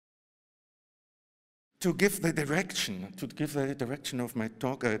To give the direction of my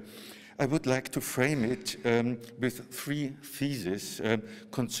talk, I would like to frame it with three theses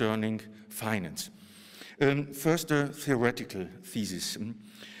concerning finance. First, a theoretical thesis.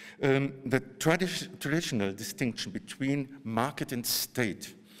 The traditional distinction between market and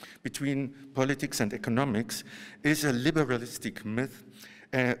state, between politics and economics, is a liberalistic myth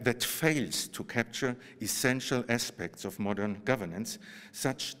that fails to capture essential aspects of modern governance.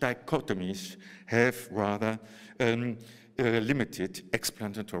 Such dichotomies have rather limited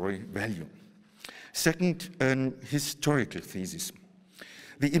explanatory value. Second, an historical thesis.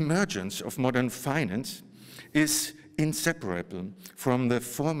 The emergence of modern finance is inseparable from the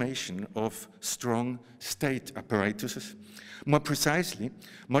formation of strong state apparatuses. More precisely,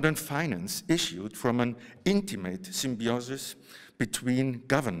 modern finance issued from an intimate symbiosis between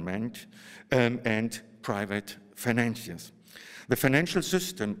government and private financiers. The financial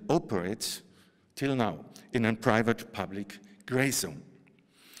system operates, till now, in a private-public gray zone.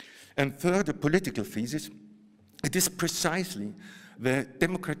 And third, a political thesis. It is precisely the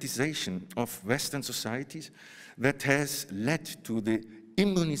democratization of Western societies that has led to the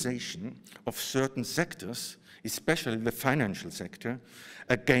immunization of certain sectors, especially the financial sector,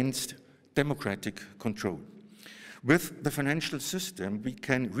 against democratic control. With the financial system, we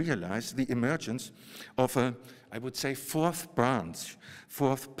can realize the emergence of a, I would say, fourth branch,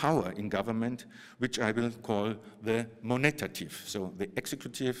 fourth power in government, which I will call the monetative, so the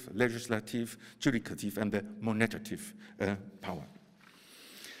executive, legislative, judicative, and the monetative power.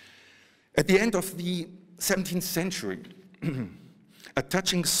 At the end of the 17th century, a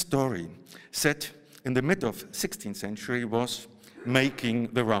touching story set in the mid of 16th century was making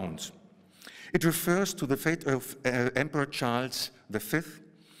the rounds. It refers to the fate of Emperor Charles V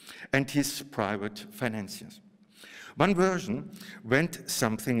and his private financiers. One version went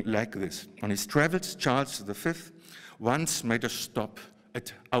something like this. On his travels, Charles V once made a stop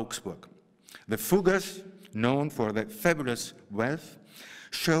at Augsburg. The Fuggers, known for their fabulous wealth,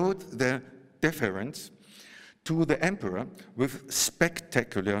 showed their deference to the emperor with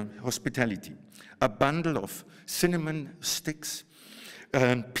spectacular hospitality. A bundle of cinnamon sticks,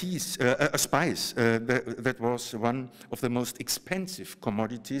 a spice that was one of the most expensive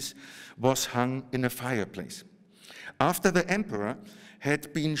commodities, was hung in a fireplace. After the emperor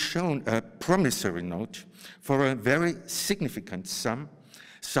had been shown a promissory note for a very significant sum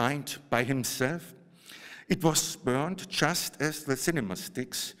signed by himself, it was burned just as the cinnamon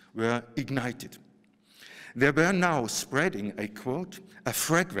sticks were ignited. There were now spreading a quote, a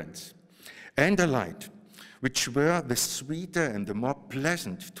fragrance and a light, which were the sweeter and the more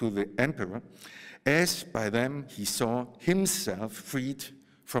pleasant to the emperor, as by them he saw himself freed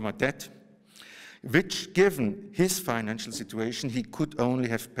from a debt, which, given his financial situation, he could only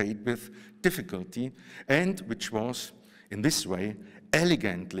have paid with difficulty, and which was, in this way,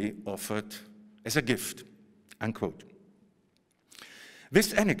 elegantly offered as a gift, unquote.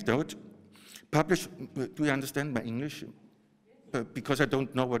 This anecdote, published, do you understand my English? Because I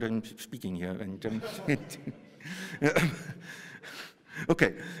don't know what I'm speaking here. And,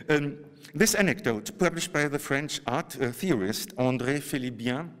 okay, this anecdote, published by the French art theorist André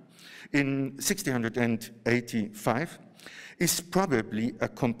Philibien in 1685, is probably a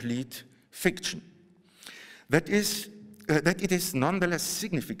complete fiction. That it is nonetheless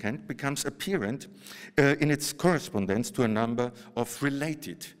significant becomes apparent in its correspondence to a number of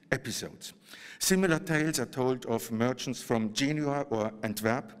related episodes. Similar tales are told of merchants from Genoa or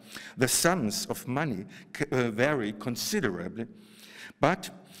Antwerp. The sums of money vary considerably, but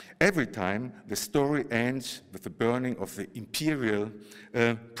every time the story ends with the burning of the imperial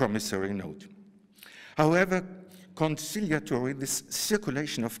promissory note. However conciliatory this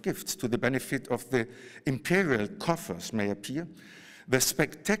circulation of gifts to the benefit of the imperial coffers may appear, the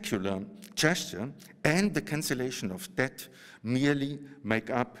spectacular gesture and the cancellation of debt merely make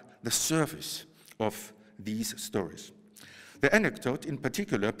up the surface of these stories. The anecdote in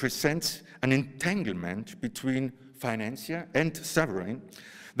particular presents an entanglement between financier and sovereign,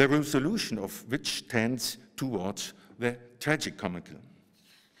 the resolution of which tends towards the tragicomical.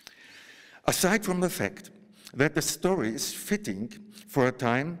 Aside from the fact that the story is fitting for a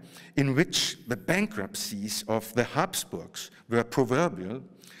time in which the bankruptcies of the Habsburgs were proverbial,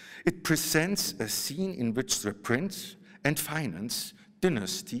 it presents a scene in which the prince and finance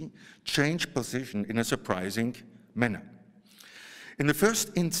dynasty change position in a surprising manner. In the first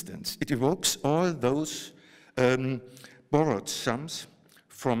instance, it evokes all those borrowed sums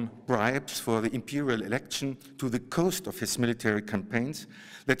from bribes for the imperial election to the cost of his military campaigns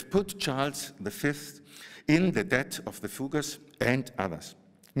that put Charles V in the debt of the Fuggers and others.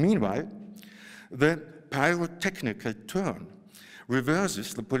 Meanwhile, The pyrotechnical turn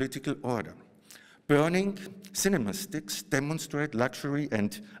reverses the political order. Burning cinema sticks demonstrate luxury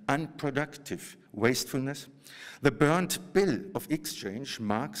and unproductive wastefulness. The burnt bill of exchange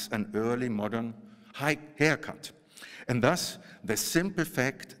marks an early modern high haircut, and thus the simple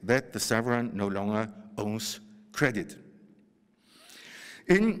fact that the sovereign no longer owes credit.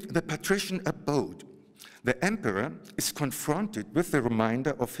 In the patrician abode, the emperor is confronted with the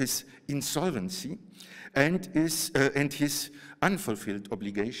reminder of his insolvency and his unfulfilled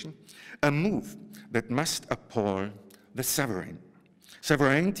obligation, a move that must appall the sovereign.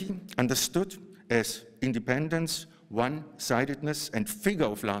 Sovereignty, understood as independence, one-sidedness, and figure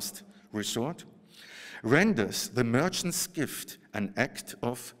of last resort, renders the merchant's gift an act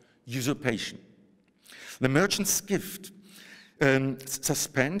of usurpation. The merchant's gift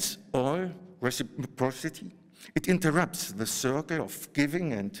suspends all reciprocity. It interrupts the circle of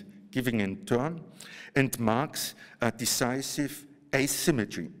giving and giving in turn, and marks a decisive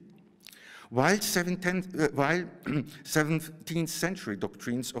asymmetry. While 17th century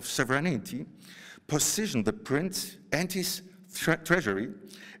doctrines of sovereignty position the prince and his treasury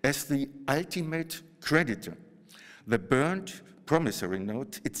as the ultimate creditor, the burnt promissory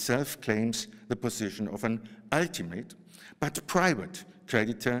note itself claims the position of an ultimate but private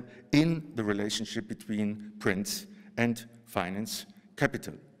creditor in the relationship between prince and finance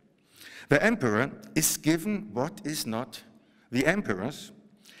capital. The emperor is given what is not the emperor's.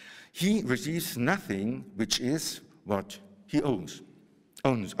 He receives nothing which is what he owns.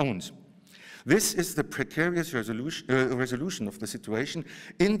 This is the precarious resolution of the situation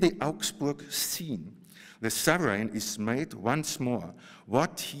in the Augsburg scene. The sovereign is made once more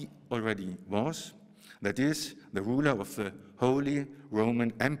what he already was, that is, the ruler of the Holy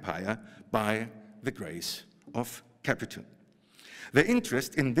Roman Empire by the grace of capital. The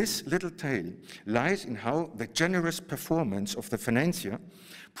interest in this little tale lies in how the generous performance of the financier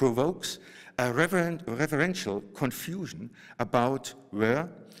provokes a reverential confusion about where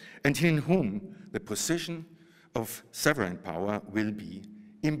and in whom the position of sovereign power will be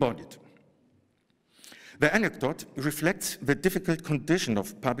embodied. The anecdote reflects the difficult condition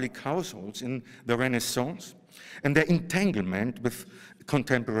of public households in the Renaissance and their entanglement with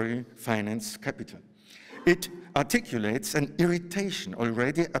contemporary finance capital. It articulates an irritation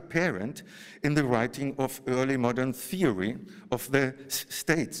already apparent in the writing of early modern theory of the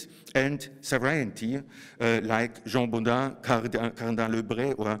states and sovereignty, like Jean Baudin, Cardin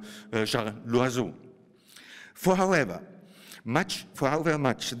Lebray, or Charles Loiseau. For however much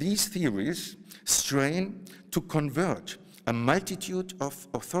these theories strain to convert a multitude of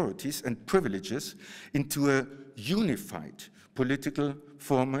authorities and privileges into a unified political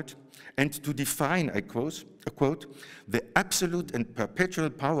format and to define, I quote, the absolute and perpetual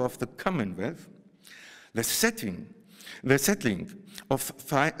power of the Commonwealth, the settling of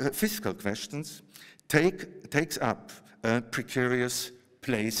fiscal questions takes up a precarious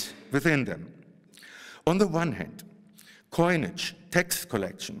place within them. On the one hand, coinage, tax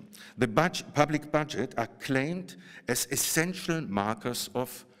collection, the public budget are claimed as essential markers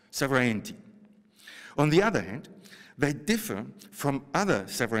of sovereignty. On the other hand, they differ from other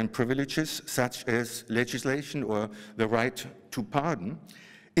sovereign privileges, such as legislation or the right to pardon,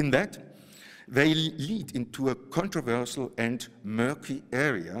 in that they lead into a controversial and murky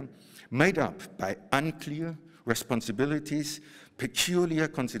area made up by unclear responsibilities, peculiar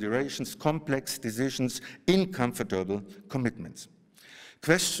considerations, complex decisions, uncomfortable commitments.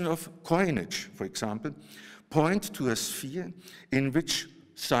 Question of coinage, for example, point to a sphere in which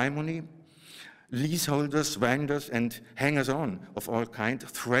simony, leaseholders, vendors, and hangers-on of all kinds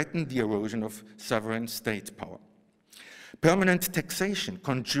threaten the erosion of sovereign state power. Permanent taxation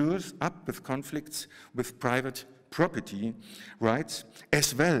conjures up with conflicts with private property rights,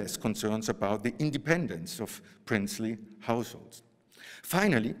 as well as concerns about the independence of princely households.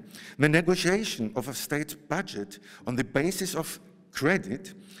 Finally, the negotiation of a state budget on the basis of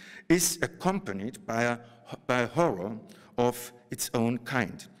credit is accompanied by a horror of its own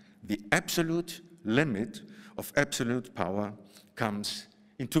kind. The absolute limit of absolute power comes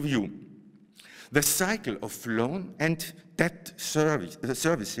into view. The cycle of loan and debt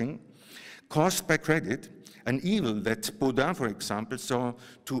servicing caused by credit, an evil that Baudin, for example, saw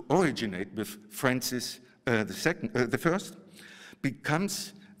to originate with Francis I,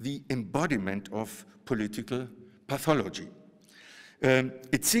 becomes the embodiment of political pathology.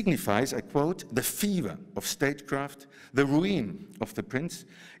 It signifies, I quote, the fever of statecraft, the ruin of the prince.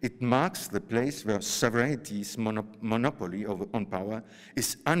 It marks the place where sovereignty's monopoly on power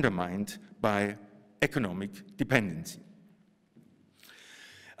is undermined by economic dependency.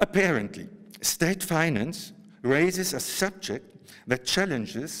 Apparently, state finance raises a subject that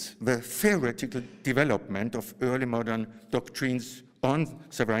challenges the theoretical development of early modern doctrines on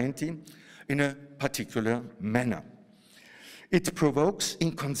sovereignty in a particular manner. It provokes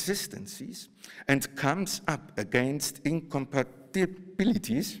inconsistencies and comes up against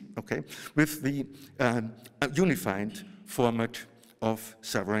incompatibilities, okay, with the unified format of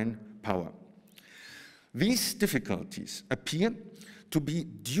sovereign power. These difficulties appear to be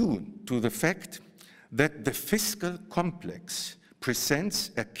due to the fact that the fiscal complex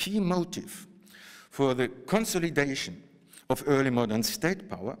presents a key motive for the consolidation of early modern state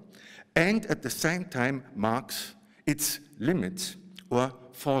power and at the same time marks its limits or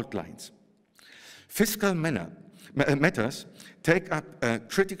fault lines. Fiscal matters take up a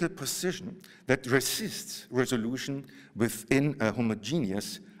critical position that resists resolution within a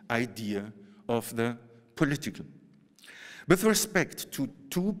homogeneous idea of the political. With respect to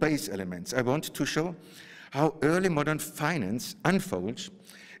two base elements, I want to show how early modern finance unfolds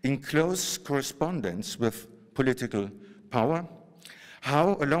in close correspondence with political power,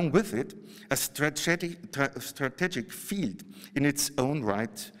 how along with it a strategic field in its own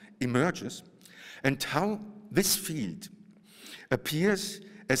right emerges, and how this field appears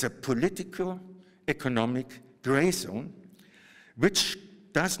as a political economic gray zone which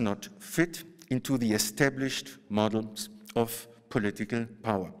does not fit into the established models of political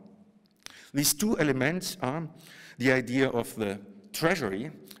power. These two elements are the idea of the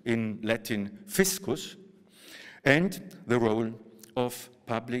treasury, in Latin fiscus, and the role of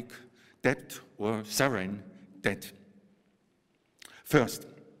public debt or sovereign debt. First,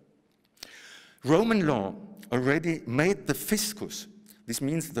 Roman law already made the fiscus, this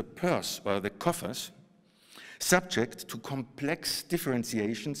means the purse or the coffers, subject to complex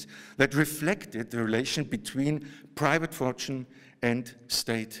differentiations that reflected the relation between private fortune and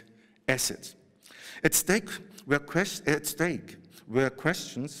state assets. At stake were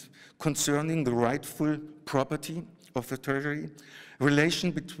questions concerning the rightful property of the treasury,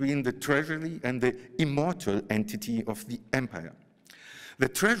 relation between the treasury and the immortal entity of the empire. The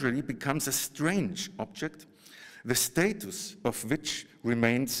treasury becomes a strange object, the status of which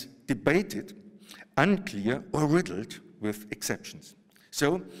remains debated, unclear or riddled with exceptions.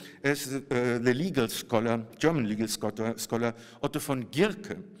 So, as the legal scholar, German legal scholar Otto von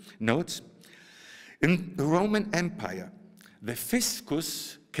Gierke notes, in the Roman Empire, the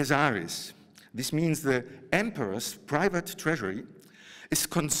fiscus Caesaris, this means the emperor's private treasury, is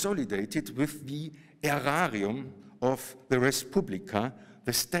consolidated with the aerarium of the res publica,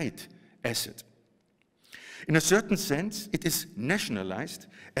 the state asset. In a certain sense, it is nationalized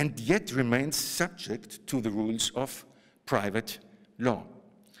and yet remains subject to the rules of private law.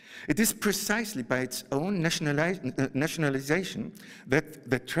 It is precisely by its own nationalization that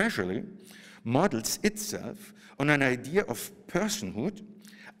the treasury models itself on an idea of personhood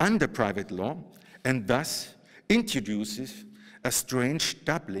under private law and thus introduces a strange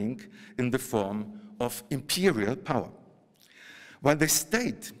doubling in the form of imperial power. While the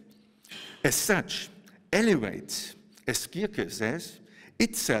state, as such, elevates, as Gierke says,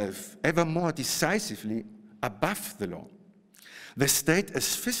 itself ever more decisively above the law, the state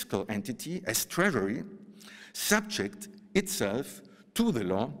as fiscal entity, as treasury, subject itself to the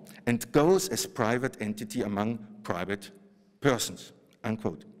law and goes as private entity among private persons,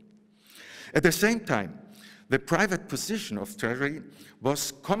 unquote. At the same time, the private position of treasury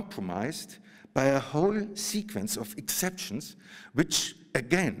was compromised by a whole sequence of exceptions which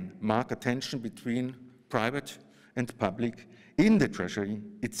again mark a tension between private and public in the treasury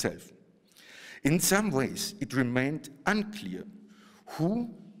itself. In some ways, it remained unclear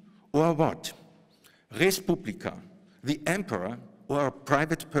who or what, res publica, the emperor or a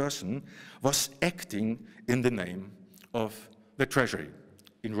private person, was acting in the name of the treasury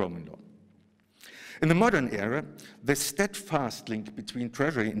in Roman law. In the modern era, the steadfast link between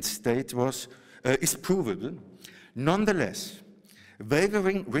treasury and state is provable. Nonetheless,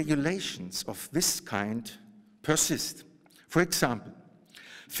 wavering regulations of this kind persist. For example,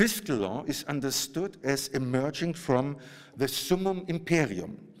 fiscal law is understood as emerging from the summum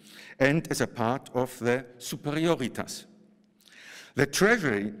imperium and as a part of the superioritas. The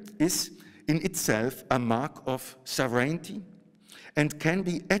treasury is in itself a mark of sovereignty and can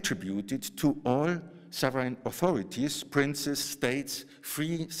be attributed to all sovereign authorities, princes, states,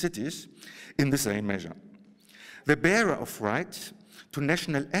 free cities, in the same measure. The bearer of rights to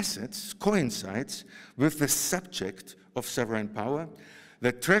national assets coincides with the subject of sovereign power.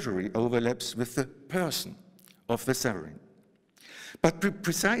 The treasury overlaps with the person of the sovereign. But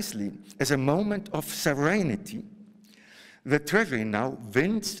precisely as a moment of sovereignty, the Treasury now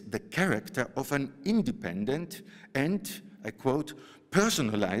wins the character of an independent and, I quote,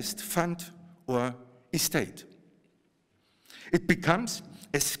 personalized fund or estate. It becomes,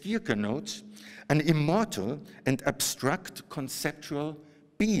 as Skierke notes, an immortal and abstract conceptual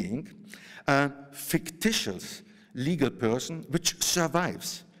being, a fictitious legal person which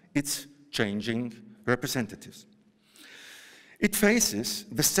survives its changing representatives. It faces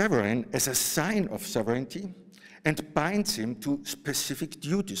the sovereign as a sign of sovereignty and binds him to specific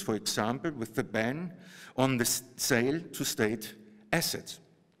duties, for example, with the ban on the sale to state assets.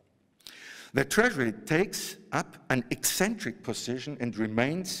 The Treasury takes up an eccentric position and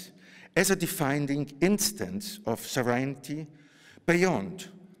remains as a defining instance of sovereignty beyond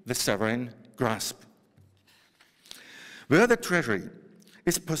the sovereign grasp. Where the Treasury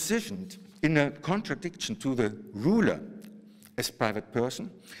is positioned in a contradiction to the ruler as private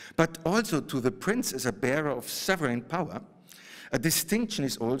person, but also to the prince as a bearer of sovereign power, a distinction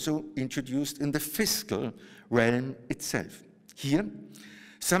is also introduced in the fiscal realm itself. Here,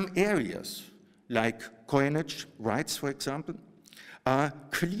 some areas, like coinage rights, for example, are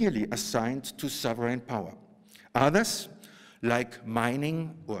clearly assigned to sovereign power. Others, like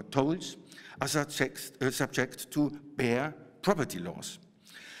mining or tolls, are subject to bare property laws,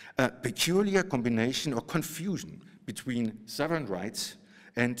 a peculiar combination or confusion between sovereign rights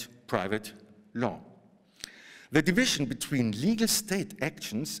and private law. The division between legal state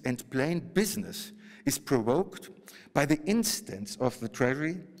actions and plain business is provoked by the instance of the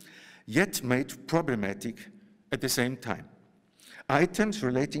Treasury, yet made problematic at the same time. Items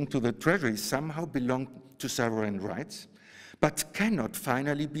relating to the Treasury somehow belong to sovereign rights, but cannot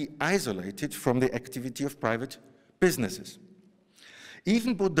finally be isolated from the activity of private businesses.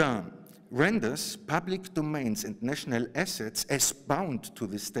 Even Baudin renders public domains and national assets as bound to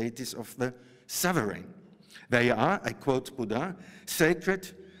the status of the sovereign. They are, I quote Baudin, sacred,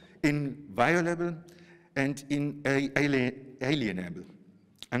 inviolable, and inalienable,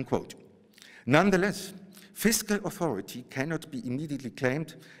 unquote. Nonetheless, fiscal authority cannot be immediately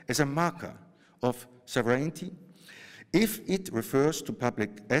claimed as a marker of sovereignty if it refers to public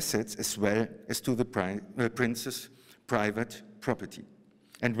assets as well as to the prince's private property.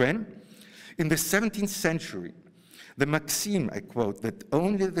 And when, in the 17th century, the maxim, I quote, that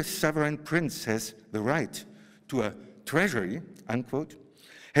only the sovereign prince has the right to a treasury, unquote,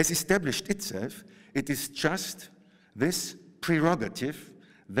 has established itself, it is just this prerogative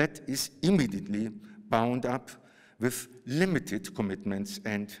that is immediately bound up with limited commitments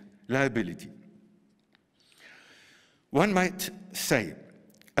and liability. One might say,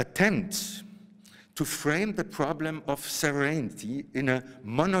 attempts to frame the problem of sovereignty in a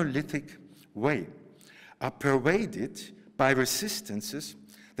monolithic way are pervaded by resistances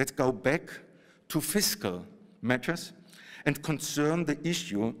that go back to fiscal matters and concern the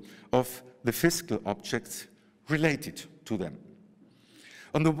issue of the fiscal objects related to them.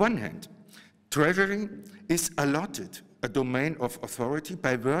 On the one hand, Treasury is allotted a domain of authority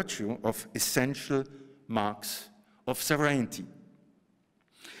by virtue of essential marks of sovereignty.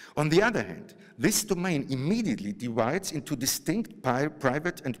 On the other hand, this domain immediately divides into distinct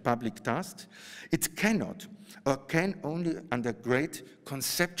private and public tasks. It cannot or can only under great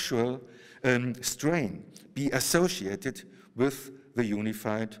conceptual strain be associated with the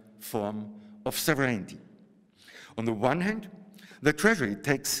unified form of sovereignty. On the one hand, the Treasury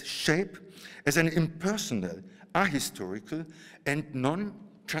takes shape as an impersonal, ahistorical, and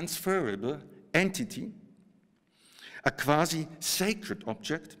non-transferable entity, a quasi-sacred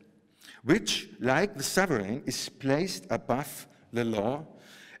object, which, like the sovereign, is placed above the law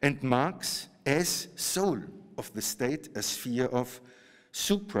and marks as soul of the state a sphere of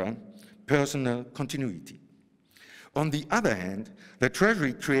supra-personal continuity. On the other hand, the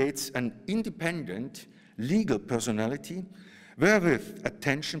Treasury creates an independent legal personality wherewith a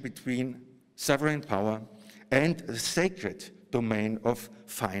tension between sovereign power and the sacred domain of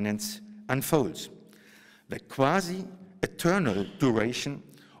finance unfolds. The quasi-eternal duration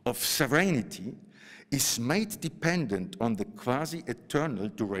of sovereignty is made dependent on the quasi-eternal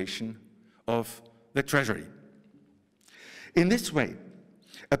duration of the Treasury. In this way,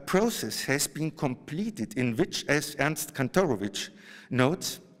 a process has been completed in which, as Ernst Kantorowicz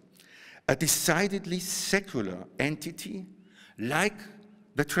notes, a decidedly secular entity like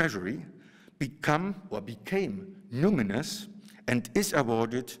the Treasury became numinous and is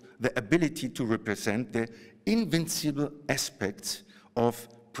awarded the ability to represent the invincible aspects of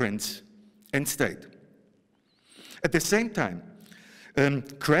prince and state. At the same time,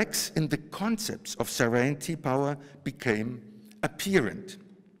 cracks in the concepts of sovereignty power became apparent.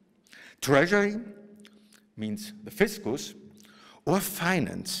 Treasury means the fiscus, or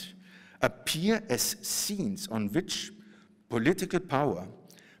finance appear as scenes on which political power,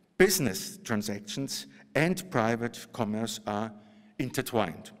 business transactions, and private commerce are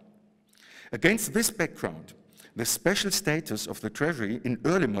intertwined. Against this background, the special status of the treasury in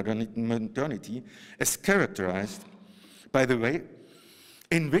early modernity is characterized by the way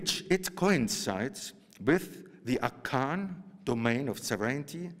in which it coincides with the arcane domain of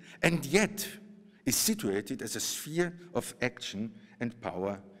sovereignty and yet is situated as a sphere of action and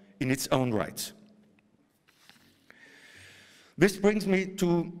power in its own right. This brings me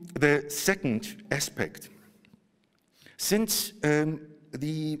to the second aspect. Since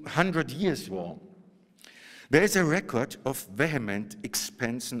the 100 Years' War, there is a record of vehement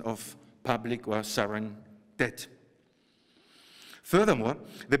expansion of public or sovereign debt. Furthermore,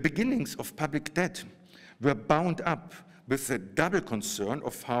 the beginnings of public debt were bound up with the double concern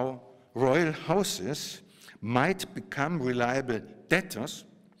of how royal houses might become reliable debtors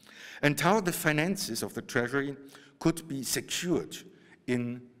and how the finances of the treasury could be secured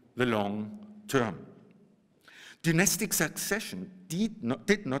in the long term. Dynastic succession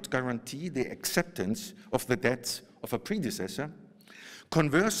did not guarantee the acceptance of the debts of a predecessor.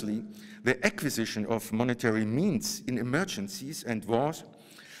 Conversely, the acquisition of monetary means in emergencies and wars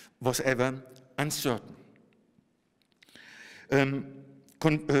was ever uncertain.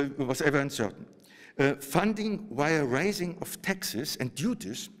 Funding via raising of taxes and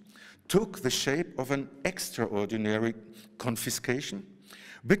duties took the shape of an extraordinary confiscation,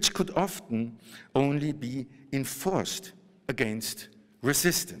 which could often only be enforced against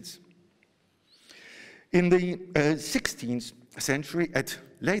resistance. In the 16th century, at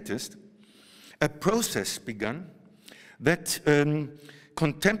latest, a process began that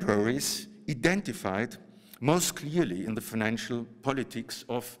contemporaries identified most clearly in the financial politics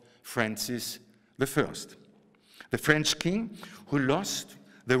of Francis I, the French king who lost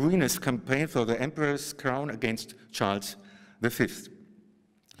the ruinous campaign for the emperor's crown against Charles V.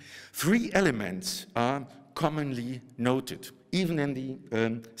 Three elements are commonly noted, even in the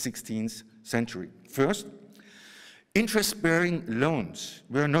 16th century. First, interest-bearing loans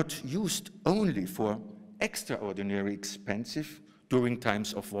were not used only for extraordinary expenses during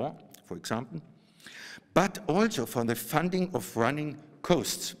times of war, for example, but also for the funding of running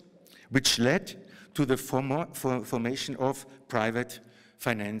costs, which led to the formation of private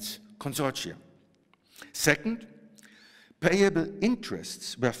finance consortia. Second, payable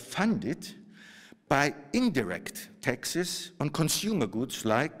interests were funded by indirect taxes on consumer goods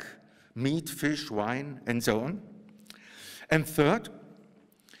like meat, fish, wine, and so on. And third,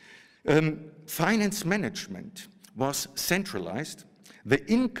 finance management was centralized. The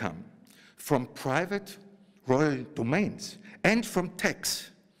income from private royal domains and from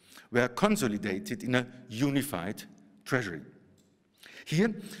tax were consolidated in a unified treasury.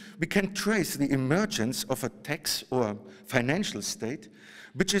 Here, we can trace the emergence of a tax or financial state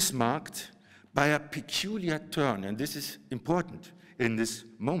which is marked by a peculiar turn, and this is important in this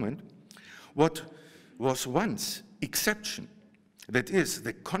moment. What was once exception, that is,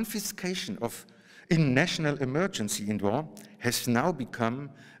 the confiscation of in national emergency and war, has now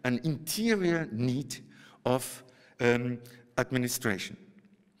become an interior need of administration.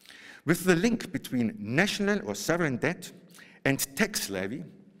 With the link between national or sovereign debt and tax levy,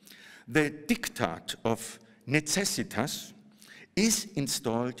 the diktat of necessitas is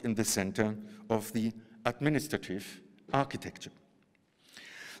installed in the center of the administrative architecture.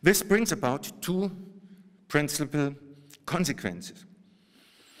 This brings about two principal consequences.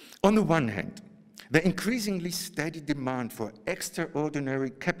 On the one hand, the increasingly steady demand for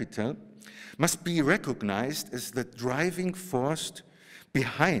extraordinary capital must be recognized as the driving force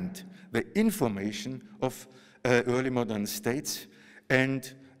behind the information of early modern states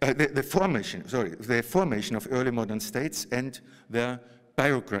and the formation of early modern states and their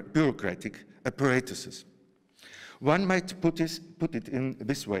bureaucratic apparatuses. One might put it in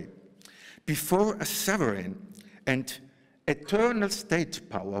this way. Before a sovereign and eternal state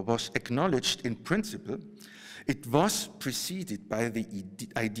power was acknowledged in principle, it was preceded by the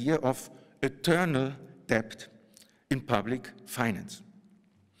idea of eternal debt in public finance.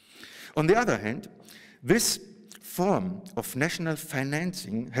 On the other hand, this form of national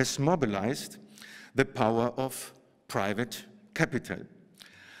financing has mobilized the power of private capital.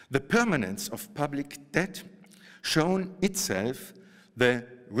 The permanence of public debt shown itself the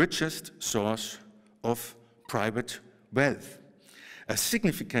richest source of private wealth, a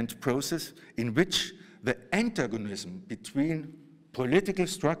significant process in which the antagonism between political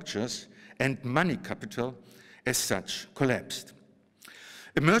structures and money capital as such collapsed.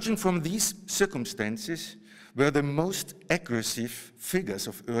 Emerging from these circumstances, were the most aggressive figures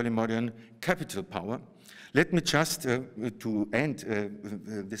of early modern capital power. Let me just, to end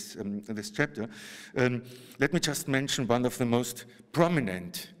this chapter, let me just mention one of the most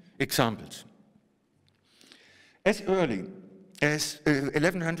prominent examples. As early as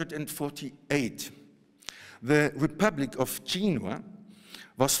 1148, the Republic of Genoa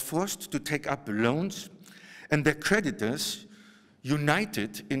was forced to take up loans, and their creditors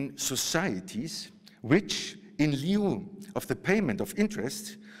united in societies which, in lieu of the payment of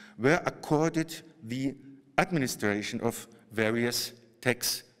interest, were accorded the administration of various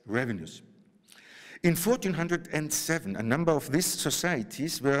tax revenues. In 1407, a number of these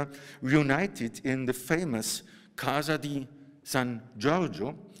societies were reunited in the famous Casa di San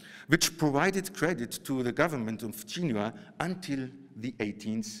Giorgio, which provided credit to the government of Genoa until the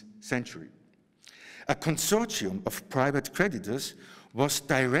 18th century. A consortium of private creditors was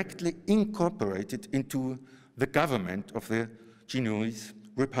directly incorporated into the government of the Genoese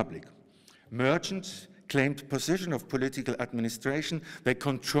Republic. Merchants claimed position of political administration. They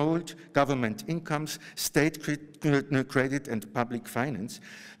controlled government incomes, state credit, and public finance.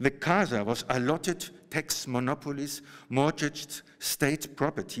 The Casa was allotted tax monopolies, mortgaged state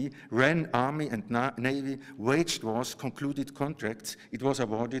property, ran army and navy, waged wars, concluded contracts. It was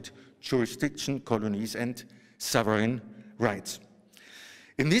awarded jurisdiction, colonies, and sovereign rights.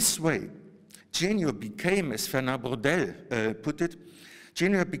 In this way, Genoa became, as Fernand Braudel put it,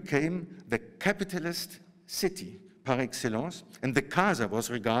 Genoa became the capitalist city par excellence, and the Casa was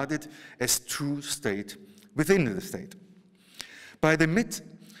regarded as true state within the state. By the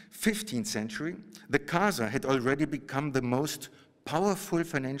mid-15th century, the Casa had already become the most powerful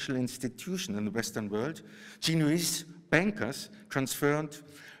financial institution in the Western world. Genoese bankers transferred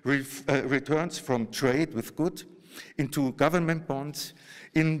returns from trade with goods into government bonds.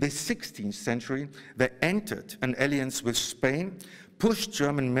 In the 16th century, they entered an alliance with Spain, pushed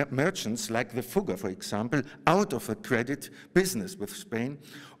German merchants like the Vogl, for example, out of a credit business with Spain,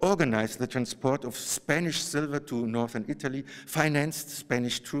 organized the transport of Spanish silver to northern Italy, financed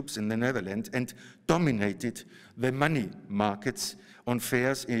Spanish troops in the Netherlands, and dominated the money markets on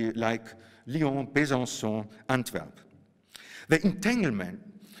fairs like Lyon, Besançon, Antwerp. The entanglement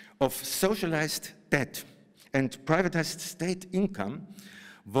of socialized debt and privatized state income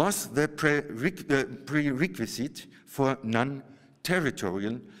was the prerequisite for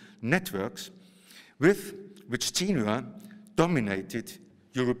non-territorial networks with which Genoa dominated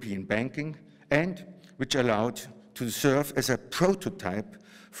European banking and which allowed to serve as a prototype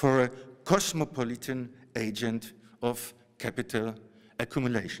for a cosmopolitan agent of capital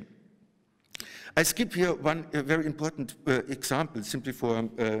accumulation. I skip here one very important example, simply for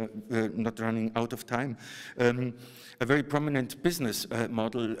not running out of time. A very prominent business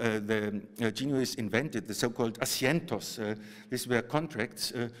model the Genoese invented, the so-called asientos. These were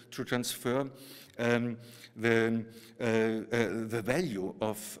contracts to transfer the value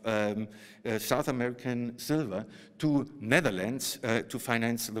of South American silver to Netherlands to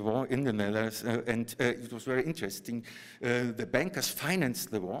finance the war in the Netherlands, and it was very interesting. The bankers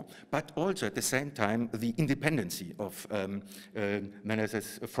financed the war, but also at the same time the independency of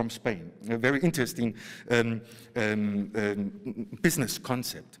Netherlands from Spain. A very interesting business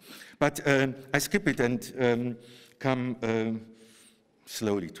concept. But I skip it and come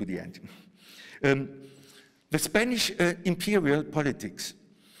slowly to the end. The Spanish imperial politics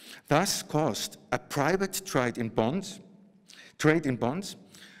thus caused a private trade in bonds,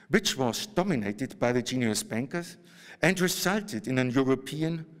 which was dominated by the Genoese bankers and resulted in an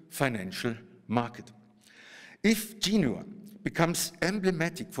European financial market. If Genoa becomes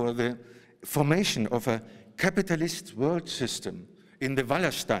emblematic for the formation of a capitalist world system in the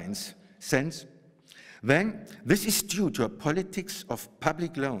Wallerstein's sense, then this is due to a politics of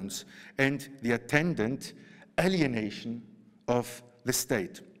public loans and the attendant alienation of the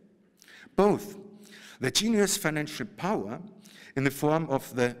state. Both the Genoese financial power in the form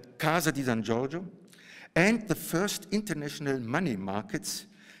of the Casa di San Giorgio and the first international money markets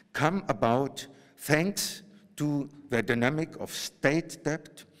come about thanks to the dynamic of state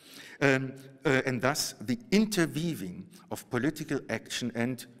debt and thus the interweaving of political action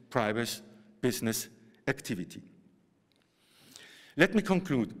and private business activity. Let me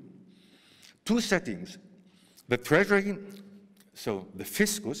conclude. Two settings, the treasury, so the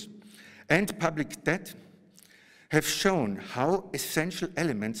fiscus, and public debt have shown how essential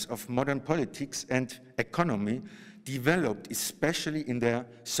elements of modern politics and economy developed, especially in their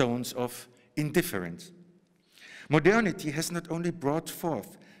zones of indifference. Modernity has not only brought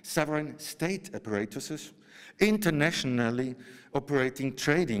forth sovereign state apparatuses, internationally operating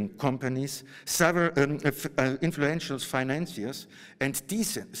trading companies, several influential financiers, and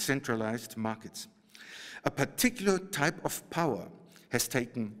decentralized markets. A particular type of power has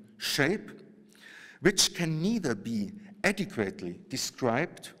taken shape, which can neither be adequately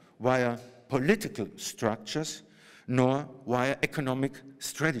described via political structures nor via economic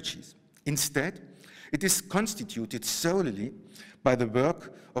strategies. Instead, it is constituted solely by the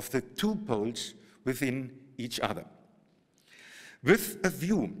work of the two poles within each other. With a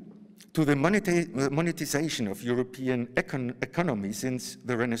view to the monetization of European economy since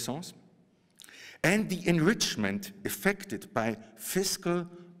the Renaissance and the enrichment effected by fiscal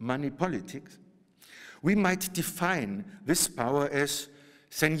money politics, we might define this power as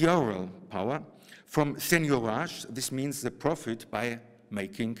seigniorial power. From seigniorage, this means the profit by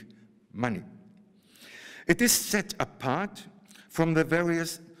making money. It is set apart from the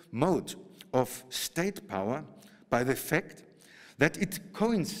various modes of state power by the fact that it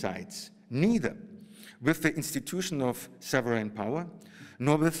coincides neither with the institution of sovereign power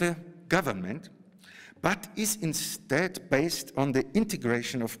nor with the government, but is instead based on the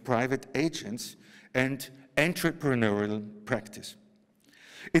integration of private agents and entrepreneurial practice.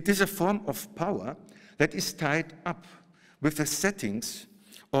 It is a form of power that is tied up with the settings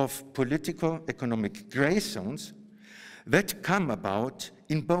of political economic gray zones that come about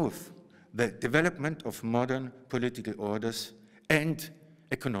in both the development of modern political orders and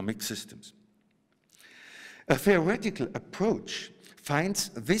economic systems. A theoretical approach finds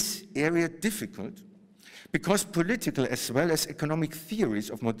this area difficult because political as well as economic theories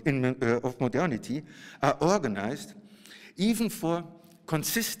of modernity are organized even for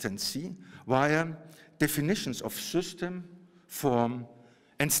consistency via definitions of system, form,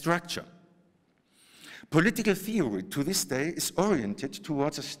 and structure. Political theory to this day is oriented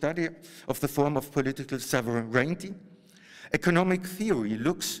towards a study of the form of political sovereignty. Economic theory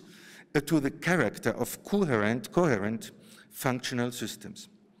looks to the character of coherent functional systems.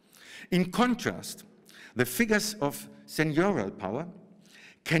 In contrast, the figures of seigniorial power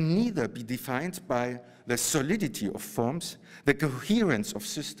can neither be defined by the solidity of forms, the coherence of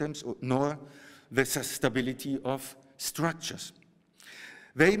systems, nor the stability of structures.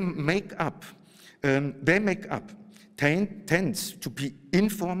 They make up tends to be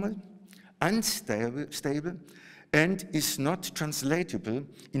informal, unstable, and is not translatable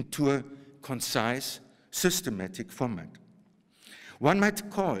into a concise, systematic format. One might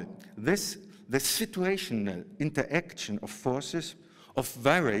call this the situational interaction of forces of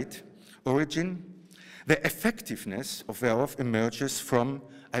varied origin, the effectiveness of whereof emerges from,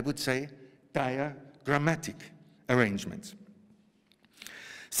 I would say, diagrammatic arrangements.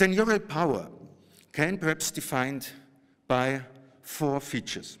 Seigniorial power can perhaps be defined by four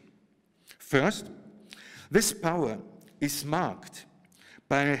features. First, this power is marked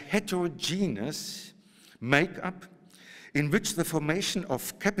by a heterogeneous makeup in which the formation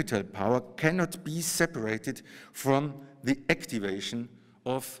of capital power cannot be separated from the activation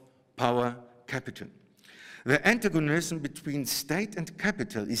of power capital. The antagonism between state and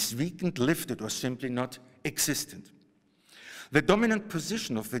capital is weakened, lifted, or simply not existent. The dominant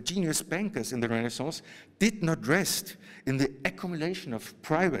position of the genius bankers in the Renaissance did not rest in the accumulation of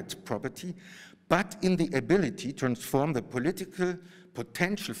private property, but in the ability to transform the political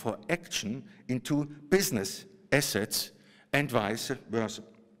potential for action into business assets and vice versa.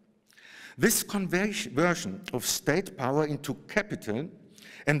 This conversion of state power into capital,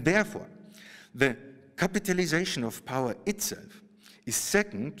 and therefore the capitalization of power itself, is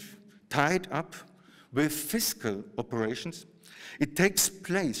second tied up with fiscal operations. It takes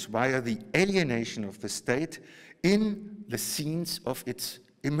place via the alienation of the state in the scenes of its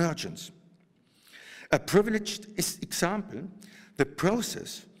emergence. A privileged example, the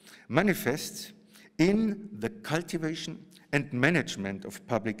process manifests in the cultivation and management of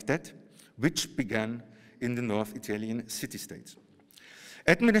public debt, which began in the North Italian city-states.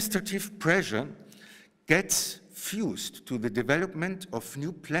 Administrative pressure gets fused to the development of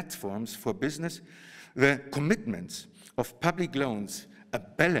new platforms for business. The commitments of public loans are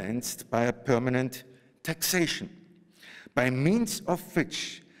balanced by a permanent taxation, by means of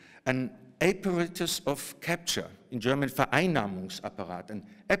which an apparatus of capture, in German Vereinnahmungsapparat, an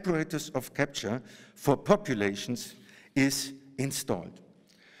apparatus of capture for populations is installed.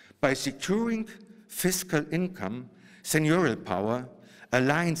 By securing fiscal income, seigniorial power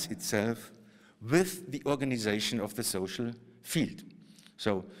aligns itself with the organization of the social field.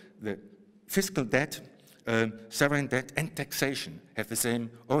 So the fiscal debt, sovereign debt, and taxation have the same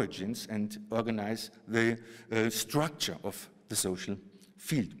origins and organize the structure of the social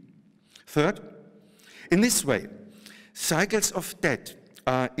field. Third, In this way, cycles of debt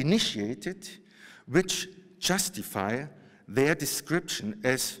are initiated which justify their description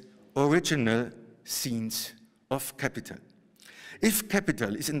as original scenes of capital. If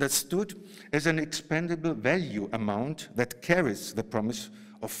capital is understood as an expendable value amount that carries the promise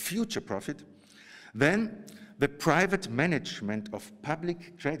of future profit, then the private management of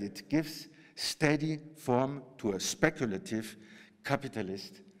public credit gives steady form to a speculative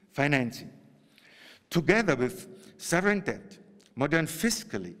capitalist financing. Together with sovereign debt, modern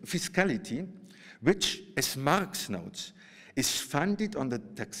fiscality, which, as Marx notes, is funded on the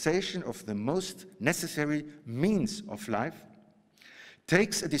taxation of the most necessary means of life,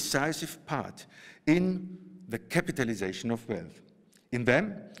 takes a decisive part in the capitalization of wealth. In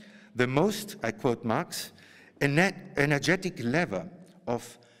them, the most, I quote Marx, energetic lever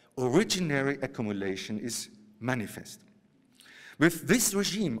of originary accumulation is manifest. With this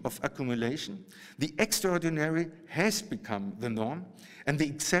regime of accumulation, the extraordinary has become the norm and the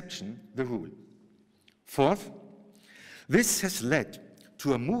exception the rule. Fourth, this has led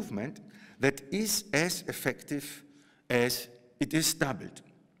to a movement that is as effective as it is doubled.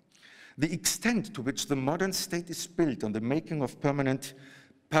 The extent to which the modern state is built on the making of permanent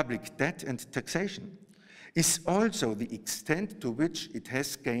public debt and taxation is also the extent to which it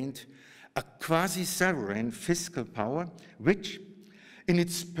has gained a quasi-sovereign fiscal power which, in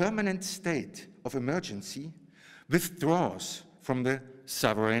its permanent state of emergency, withdraws from the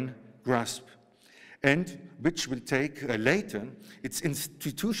sovereign grasp, and which will take later its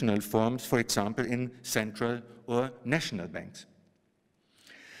institutional forms, for example, in central or national banks.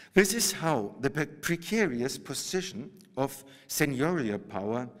 This is how the precarious position of seigniorial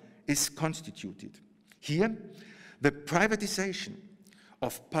power is constituted. Here, the privatization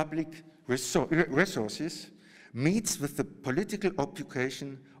of public resources meets with the political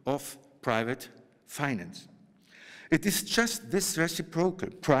occupation of private finance. It is just this reciprocal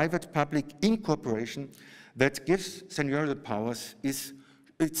private-public incorporation that gives seigniorial powers its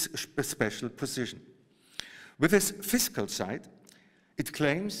special position. With its fiscal side, it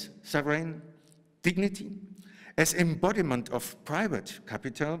claims sovereign dignity. As embodiment of private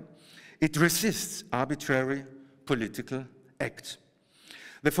capital, it resists arbitrary political acts.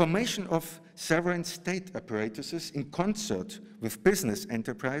 The formation of sovereign state apparatuses in concert with business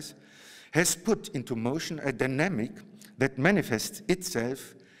enterprise has put into motion a dynamic that manifests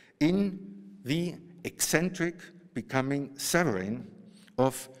itself in the eccentric becoming sovereign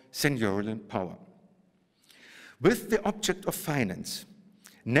of seigniorial power. With the object of finance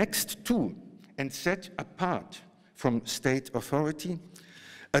next to and set apart from state authority,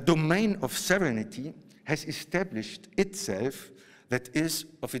 a domain of sovereignty has established itself that is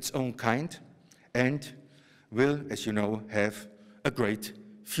of its own kind and will, as you know, have a great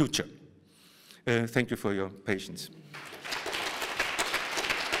future. Thank you for your patience.